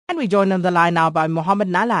And we're joined on the line now by Mohammed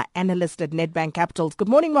Nalla, analyst at Nedbank Capitals. Good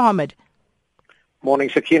morning, Mohammed. Morning,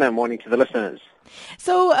 Sakina. Morning to the listeners.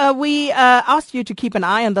 So we asked you to keep an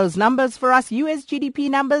eye on those numbers for us. US GDP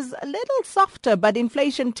numbers a little softer, but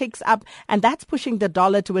inflation ticks up, and that's pushing the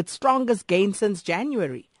dollar to its strongest gain since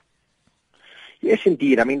January. Yes,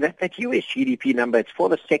 indeed. I mean, that US GDP number, it's for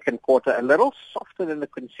the second quarter, a little softer than the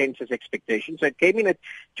consensus expectation. So it came in at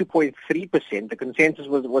 2.3%. The consensus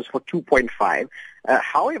was for 2.5%.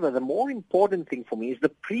 However, the more important thing for me is the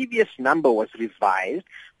previous number was revised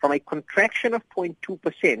from a contraction of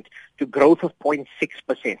 0.2% to growth of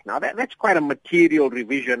 0.6%. Now, that's quite a material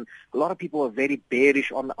revision. A lot of people are very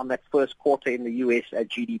bearish on that first quarter in the US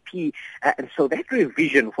GDP. And so that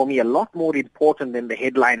revision, for me, a lot more important than the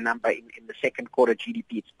headline number in the second quarter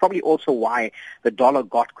GDP. It's probably also why the dollar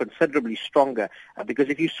got considerably stronger. Because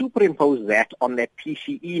if you superimpose that on that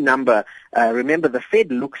PCE number, remember the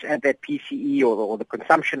Fed looks at that PCE or the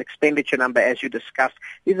consumption expenditure number, as you discussed.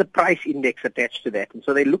 There's a price index attached to that. And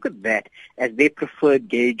so they look at that as their preferred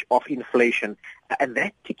gauge of inflation, and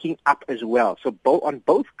that ticking up as well. So on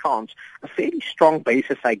both counts, a fairly strong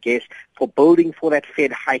basis, I guess, for building for that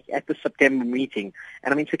Fed hike at the September meeting.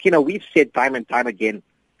 And I mean, Sakina, we've said time and time again,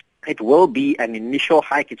 it will be an initial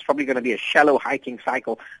hike. It's probably going to be a shallow hiking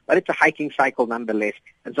cycle, but it's a hiking cycle nonetheless.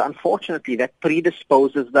 And so unfortunately, that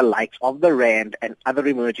predisposes the likes of the rand and other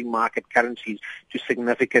emerging market currencies to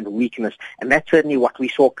significant weakness. And that's certainly what we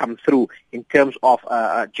saw come through in terms of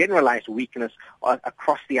generalized weakness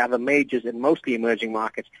across the other majors and mostly emerging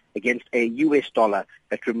markets against a US dollar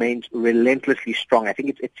that remains relentlessly strong. I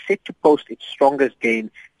think it's set to post its strongest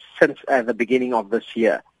gain since the beginning of this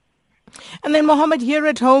year. And then, Mohammed, here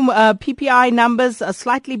at home, PPI numbers are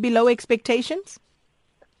slightly below expectations?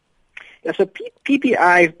 Yeah, so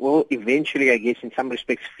PPI will eventually, I guess, in some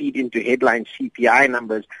respects, feed into headline CPI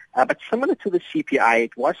numbers. But similar to the CPI,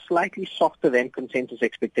 it was slightly softer than consensus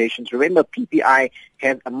expectations. Remember, PPI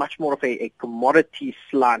has a much more of a commodity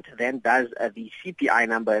slant than does the CPI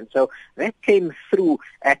number. And so that came through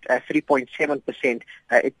at 3.7%.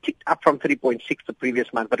 It ticked up from 3.6% the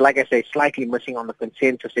previous month. But like I say, slightly missing on the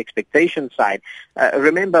consensus expectation side.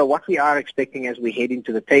 Remember, what we are expecting as we head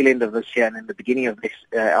into the tail end of this year and in the beginning of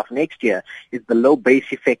next year is the low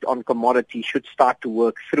base effect on commodity should start to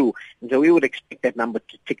work through. And so we would expect that number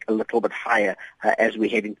to tick a little bit higher as we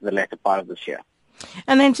head into the latter part of this year.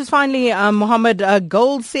 And then just finally, Mohammed,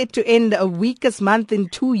 gold set to end a weakest month in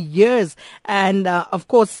 2 years. And, of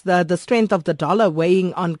course, the strength of the dollar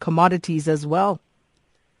weighing on commodities as well.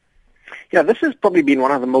 Yeah, this has probably been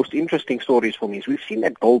one of the most interesting stories for me. We've seen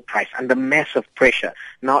that gold price under massive pressure.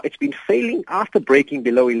 Now, it's been failing after breaking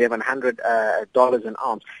below $1,100 an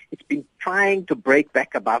ounce. It's been trying to break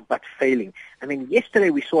back above, but failing. I mean, yesterday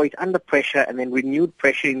we saw it under pressure and then renewed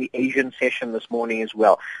pressure in the Asian session this morning as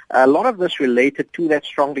well. A lot of this related to that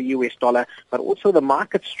stronger US dollar, but also the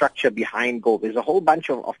market structure behind gold. There's a whole bunch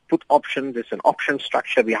of put options. There's an option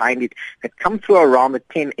structure behind it that come through around the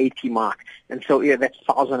 1080 mark. And so, yeah, that's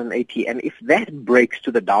 1,080. And if that breaks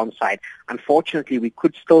to the downside, unfortunately, we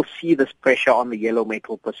could still see this pressure on the yellow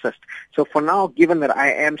metal persist. So for now, given that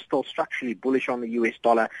I am still structurally bullish on the US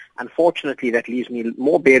dollar, unfortunately, that leaves me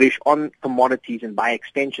more bearish on commodities and by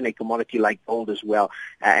extension a commodity like gold as well.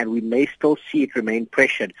 And we may still see it remain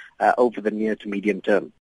pressured over the near to medium term.